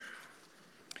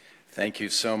Thank you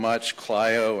so much,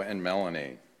 Clio and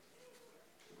Melanie.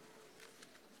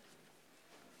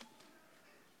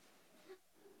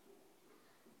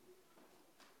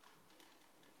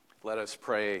 Let us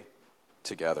pray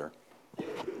together.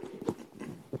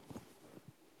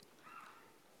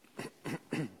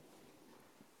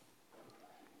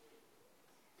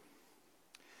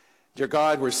 Dear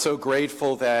God, we're so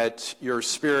grateful that your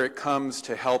Spirit comes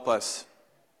to help us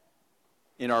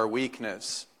in our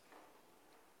weakness.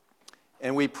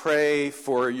 And we pray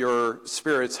for your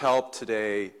Spirit's help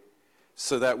today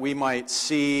so that we might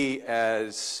see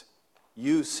as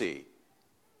you see.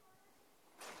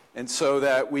 And so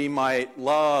that we might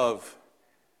love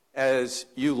as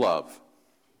you love.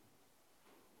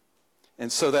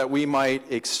 And so that we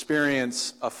might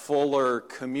experience a fuller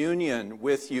communion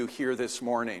with you here this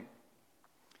morning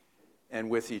and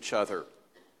with each other.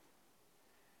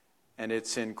 And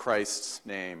it's in Christ's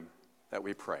name that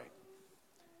we pray.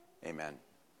 Amen.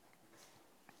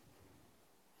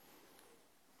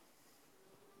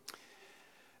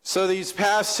 So these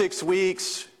past 6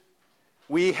 weeks,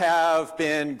 we have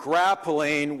been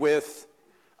grappling with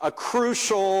a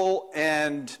crucial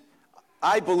and,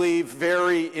 I believe,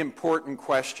 very important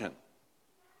question.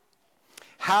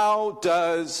 How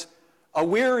does a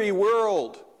weary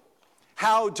world,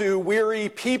 how do weary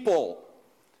people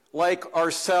like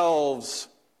ourselves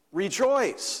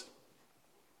rejoice?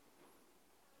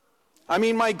 I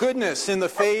mean, my goodness, in the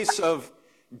face of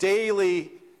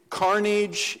daily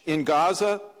carnage in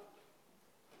Gaza,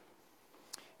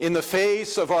 in the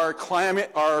face of our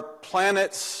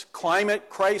planet's climate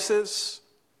crisis,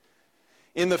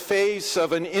 in the face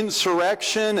of an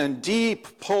insurrection and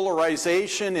deep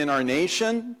polarization in our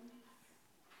nation,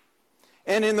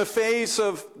 and in the face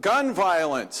of gun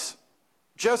violence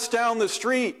just down the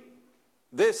street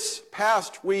this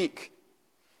past week,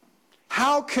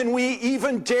 how can we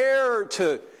even dare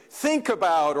to think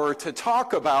about or to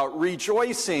talk about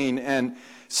rejoicing and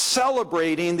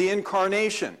celebrating the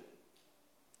incarnation?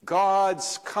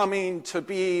 God's coming to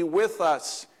be with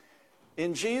us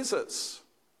in Jesus.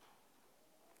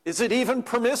 Is it even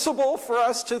permissible for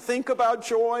us to think about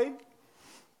joy?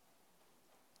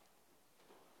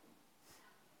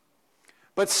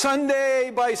 But Sunday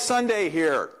by Sunday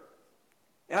here,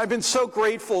 and I've been so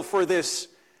grateful for this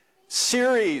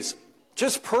series,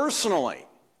 just personally.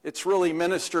 It's really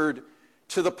ministered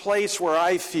to the place where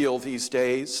I feel these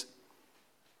days.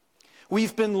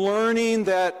 We've been learning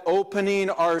that opening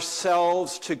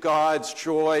ourselves to God's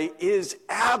joy is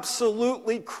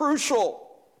absolutely crucial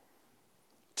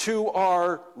to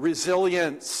our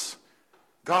resilience.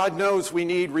 God knows we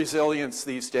need resilience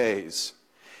these days.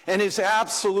 And is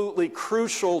absolutely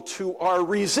crucial to our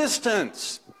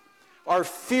resistance, our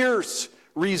fierce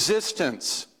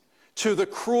resistance to the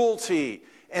cruelty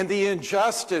and the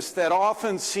injustice that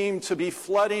often seem to be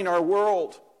flooding our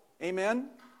world. Amen?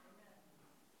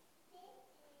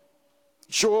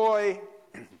 Joy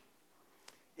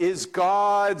is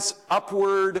God's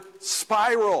upward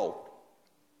spiral,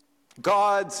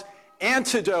 God's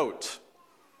antidote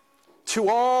to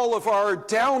all of our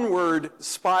downward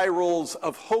spirals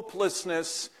of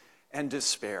hopelessness and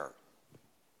despair.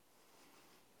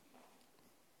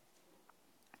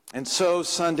 And so,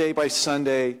 Sunday by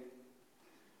Sunday,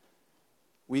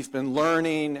 we've been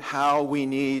learning how we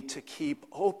need to keep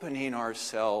opening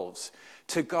ourselves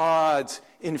to God's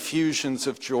infusions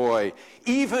of joy,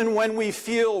 even when we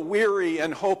feel weary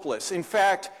and hopeless. In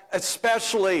fact,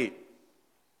 especially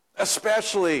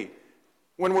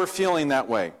when we're feeling that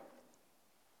way.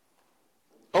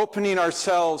 Opening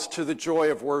ourselves to the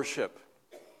joy of worship,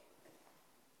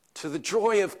 to the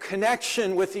joy of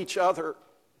connection with each other,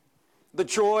 the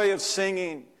joy of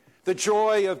singing, the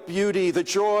joy of beauty, the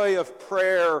joy of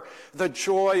prayer, the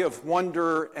joy of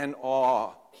wonder and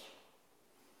awe.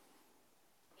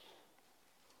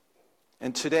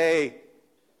 And today,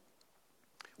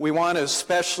 we want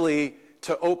especially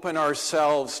to open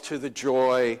ourselves to the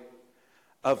joy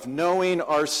of knowing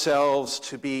ourselves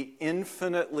to be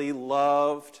infinitely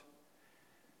loved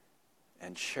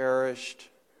and cherished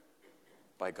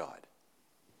by God.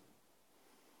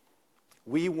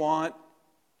 We want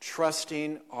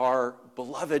trusting our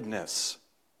belovedness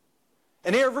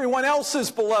and everyone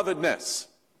else's belovedness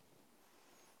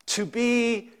to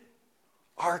be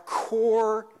our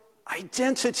core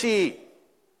identity.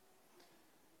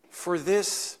 For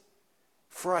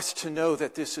us to know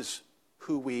that this is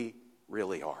who we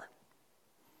really are.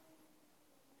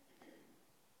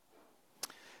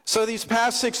 So these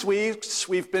past 6 weeks,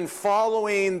 we've been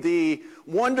following the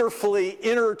wonderfully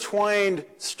intertwined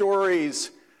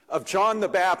stories of John the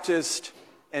Baptist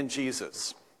and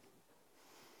Jesus.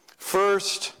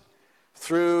 First,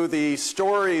 through the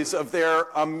stories of their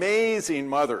amazing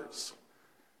mothers.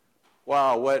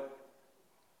 Wow, what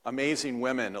amazing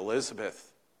women,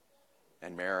 Elizabeth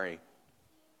and Mary.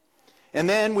 And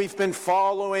then we've been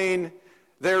following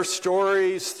their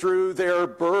stories through their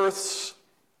births.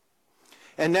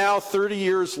 And now, 30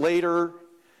 years later,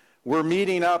 we're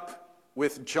meeting up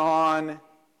with John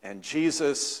and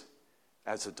Jesus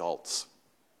as adults.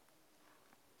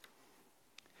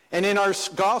 And in our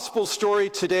gospel story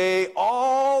today,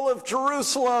 all of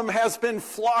Jerusalem has been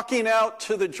flocking out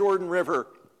to the Jordan River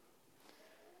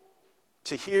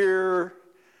to hear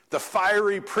the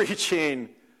fiery preaching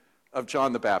of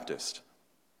John the Baptist.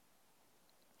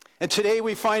 And today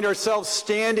we find ourselves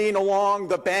standing along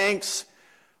the banks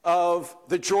of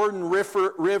the Jordan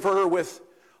River with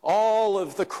all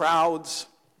of the crowds.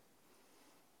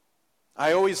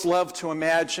 I always love to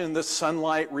imagine the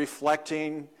sunlight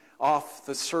reflecting off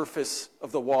the surface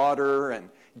of the water and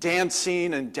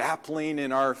dancing and dappling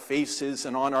in our faces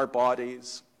and on our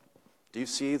bodies. Do you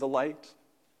see the light?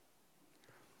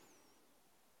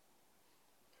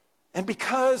 And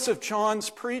because of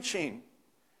John's preaching,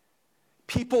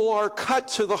 people are cut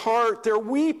to the heart. They're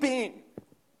weeping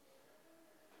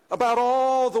about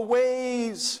all the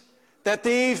ways that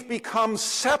they've become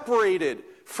separated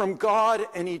from God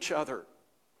and each other.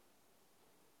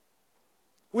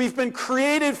 We've been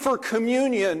created for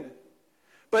communion,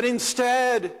 but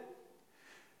instead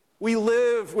we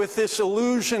live with this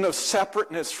illusion of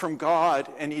separateness from God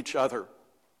and each other.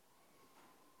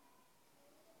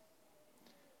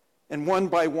 And one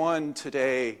by one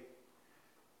today,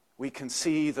 we can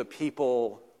see the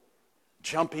people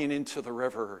jumping into the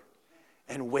river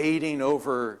and wading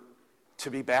over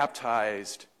to be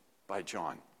baptized by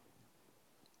John.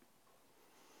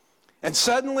 And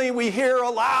suddenly we hear a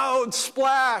loud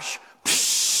splash.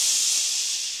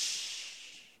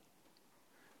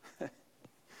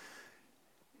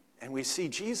 And we see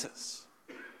Jesus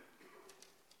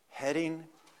heading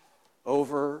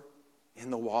over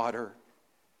in the water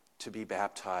to be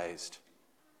baptized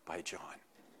by John.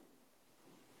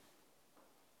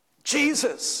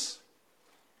 Jesus,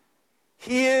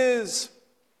 he is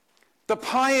the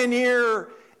pioneer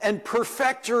and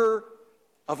perfecter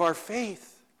of our faith.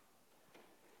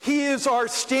 He is our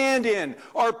stand-in,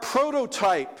 our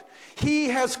prototype. He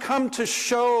has come to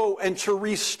show and to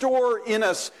restore in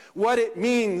us what it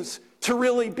means to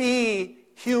really be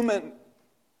human.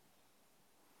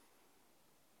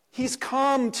 He's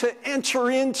come to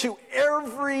enter into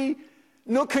every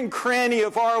nook and cranny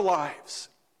of our lives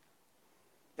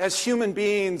as human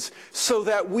beings so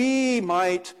that we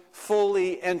might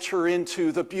fully enter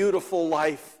into the beautiful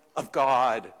life of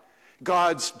God,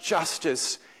 God's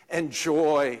justice and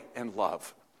joy and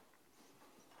love.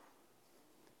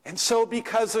 And so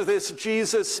because of this,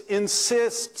 Jesus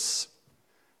insists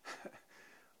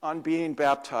on being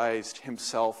baptized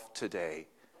himself today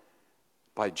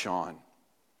by John.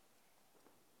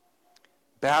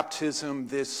 Baptism,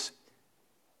 this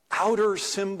outer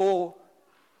symbol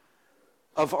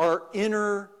of our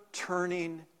inner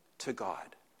turning to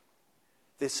God.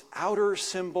 This outer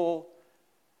symbol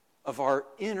of our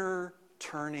inner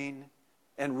turning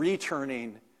and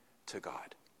returning to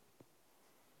God.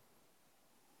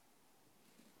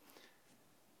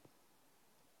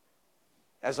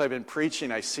 As I've been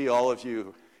preaching, I see all of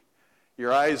you.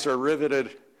 Your eyes are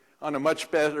riveted on a much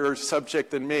better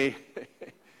subject than me.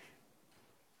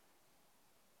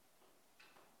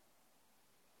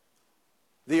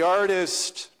 The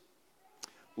artist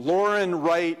Lauren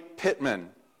Wright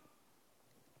Pittman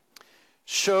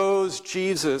shows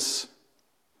Jesus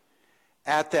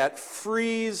at that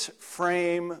freeze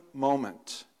frame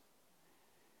moment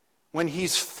when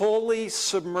he's fully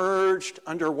submerged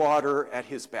underwater at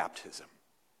his baptism.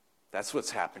 That's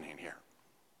what's happening here.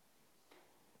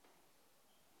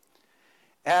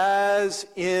 As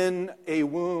in a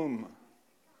womb,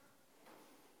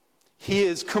 he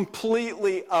is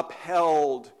completely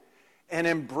upheld and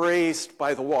embraced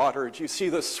by the water. Do you see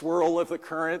the swirl of the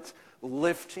current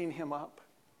lifting him up?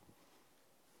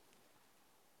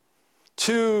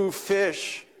 2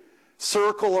 fish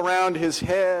circle around his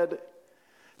head.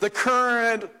 The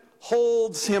current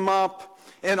holds him up,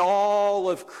 and all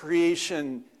of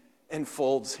creation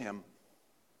enfolds him.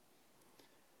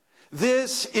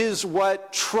 This is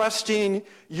what trusting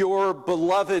your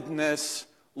belovedness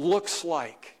looks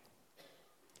like,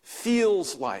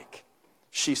 feels like,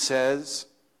 she says.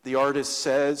 The artist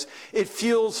says, it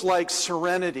feels like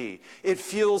serenity. It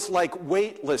feels like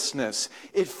weightlessness.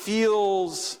 It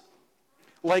feels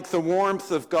like the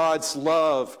warmth of God's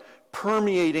love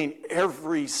permeating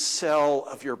every cell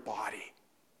of your body,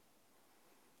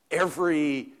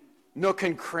 every nook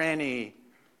and cranny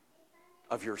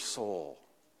of your soul.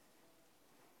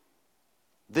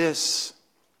 This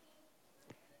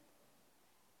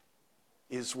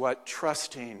is what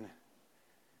trusting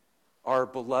our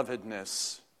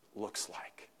belovedness looks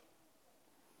like.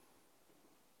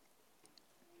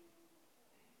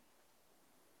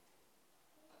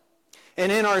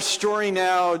 And in our story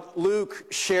now, Luke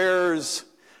shares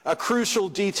a crucial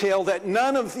detail that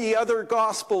none of the other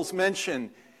Gospels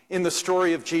mention in the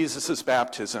story of Jesus'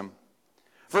 baptism.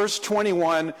 Verse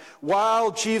 21,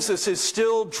 while Jesus is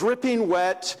still dripping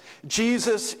wet,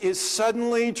 Jesus is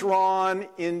suddenly drawn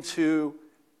into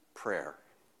prayer.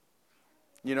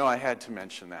 You know, I had to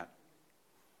mention that.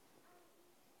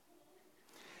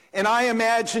 And I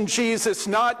imagine Jesus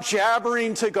not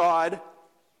jabbering to God,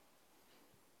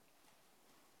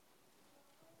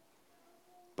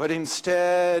 but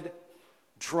instead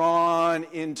drawn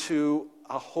into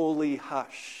a holy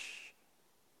hush,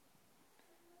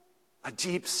 a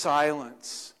deep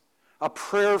silence, a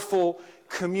prayerful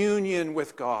communion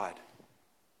with God.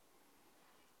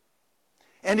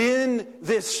 And in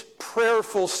this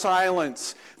prayerful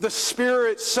silence, the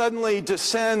Spirit suddenly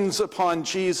descends upon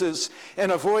Jesus,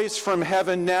 and a voice from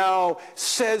heaven now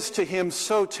says to him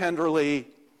so tenderly,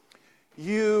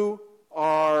 "You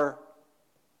are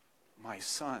my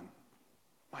son,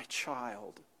 my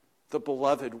child, the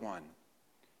beloved one.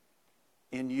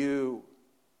 In you,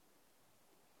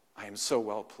 I am so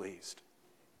well pleased."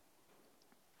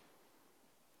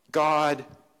 God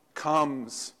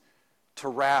comes to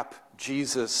wrap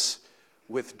Jesus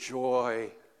with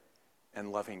joy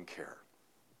and loving care.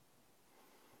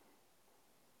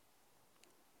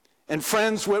 And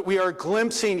friends, what we are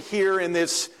glimpsing here in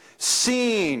this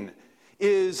scene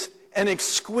is an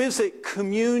exquisite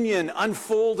communion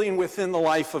unfolding within the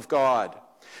life of God.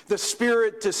 The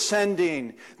Spirit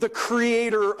descending, the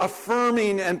Creator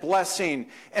affirming and blessing,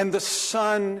 and the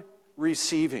Son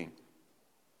receiving.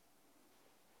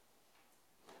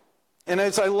 And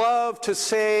as I love to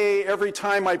say every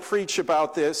time I preach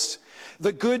about this,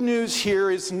 the good news here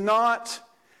is not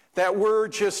that we're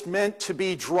just meant to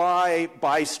be dry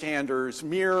bystanders,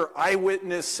 mere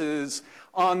eyewitnesses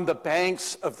on the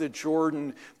banks of the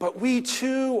Jordan, but we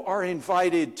too are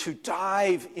invited to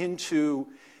dive into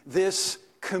this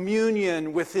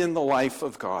communion within the life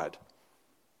of God.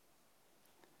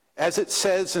 As it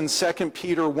says in 2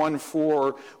 Peter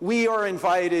 1:4, we are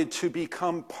invited to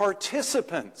become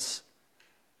participants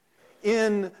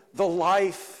in the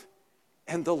life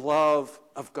and the love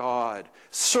of God,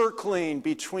 circling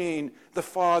between the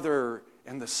Father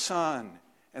and the Son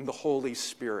and the Holy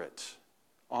Spirit,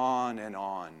 on and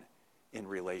on in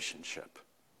relationship.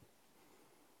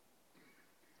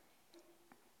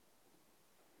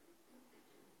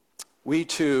 We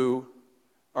too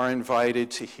are invited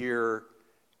to hear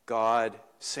God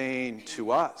saying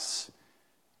to us,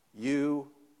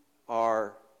 "You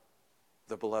are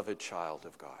the beloved child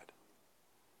of God."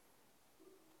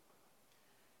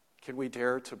 Can we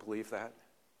dare to believe that?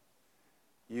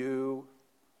 You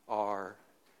are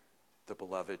the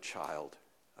beloved child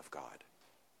of God.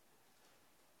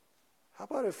 How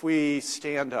about if we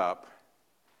stand up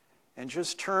and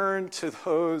just turn to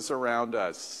those around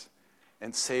us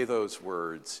and say those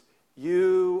words,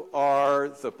 "You are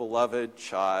the beloved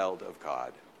child of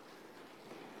God."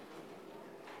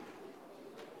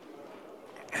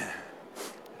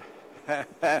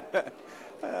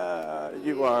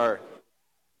 You are.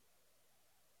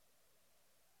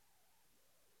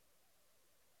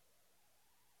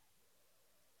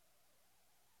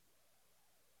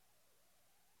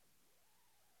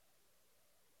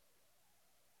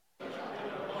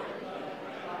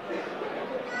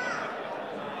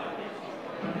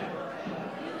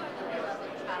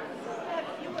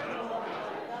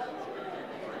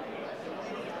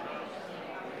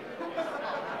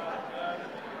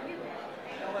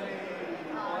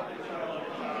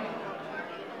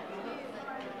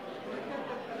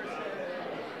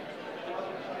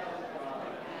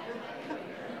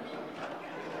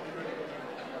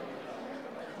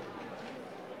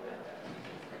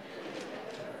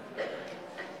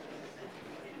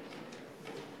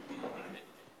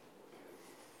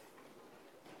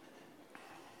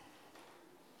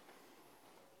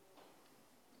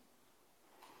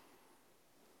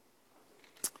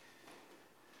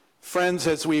 Friends,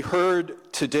 as we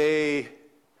heard today,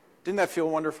 didn't that feel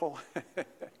wonderful?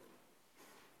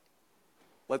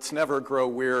 Let's never grow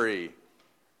weary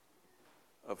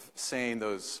of saying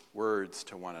those words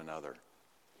to one another.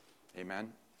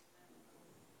 Amen?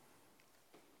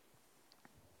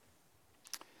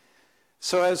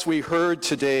 So as we heard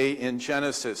today in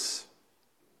Genesis,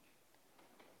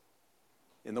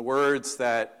 in the words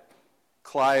that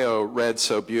Clio read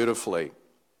so beautifully.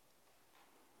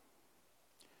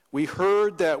 We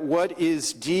heard that what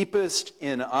is deepest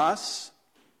in us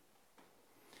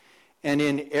and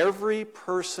in every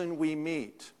person we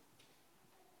meet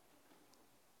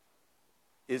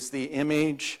is the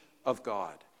image of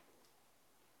God,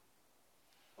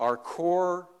 our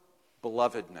core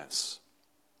belovedness.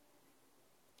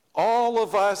 All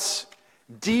of us,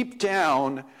 deep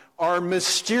down, are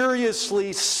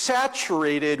mysteriously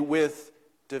saturated with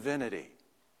divinity.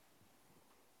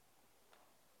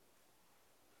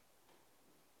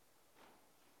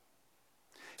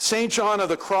 St. John of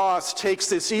the Cross takes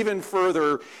this even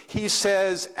further. He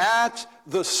says, at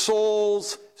the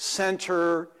soul's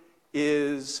center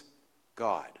is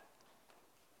God.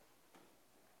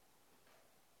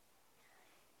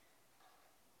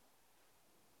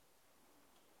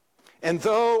 And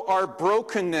though our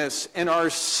brokenness and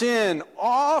our sin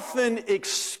often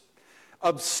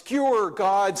obscure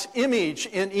God's image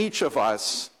in each of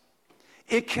us,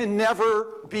 it can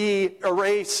never be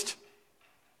erased.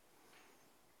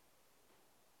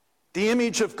 The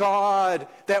image of God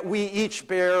that we each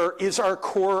bear is our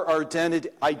core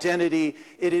identity.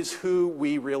 It is who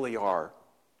we really are.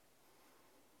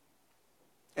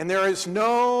 And there is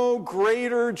no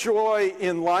greater joy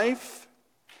in life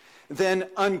than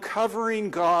uncovering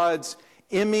God's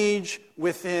image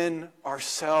within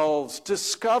ourselves,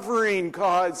 discovering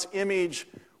God's image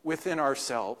within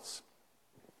ourselves.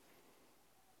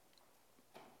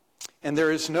 And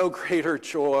there is no greater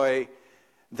joy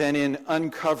than in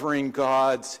uncovering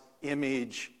God's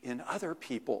image in other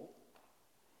people.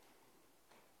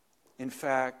 In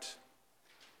fact,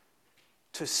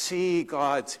 to see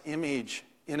God's image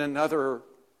in another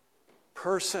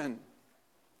person,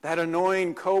 that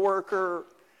annoying coworker,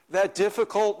 that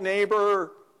difficult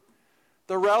neighbor,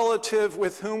 the relative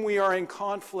with whom we are in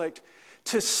conflict,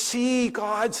 to see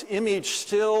God's image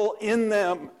still in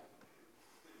them.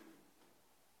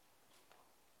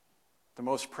 The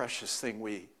most precious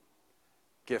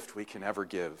gift we can ever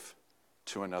give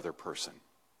to another person.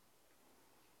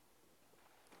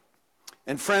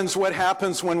 And friends, what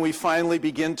happens when we finally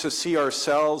begin to see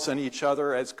ourselves and each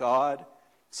other as God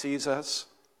sees us?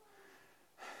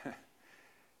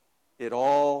 It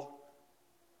all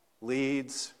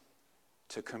leads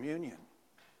to communion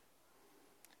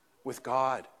with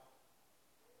God,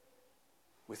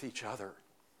 with each other,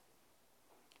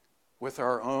 with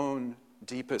our own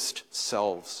deepest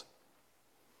selves.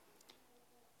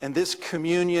 And this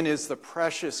communion is the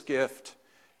precious gift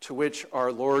to which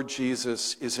our Lord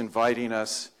Jesus is inviting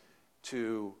us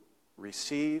to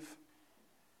receive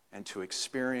and to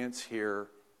experience here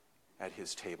at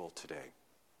his table today.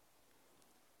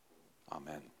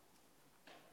 Amen.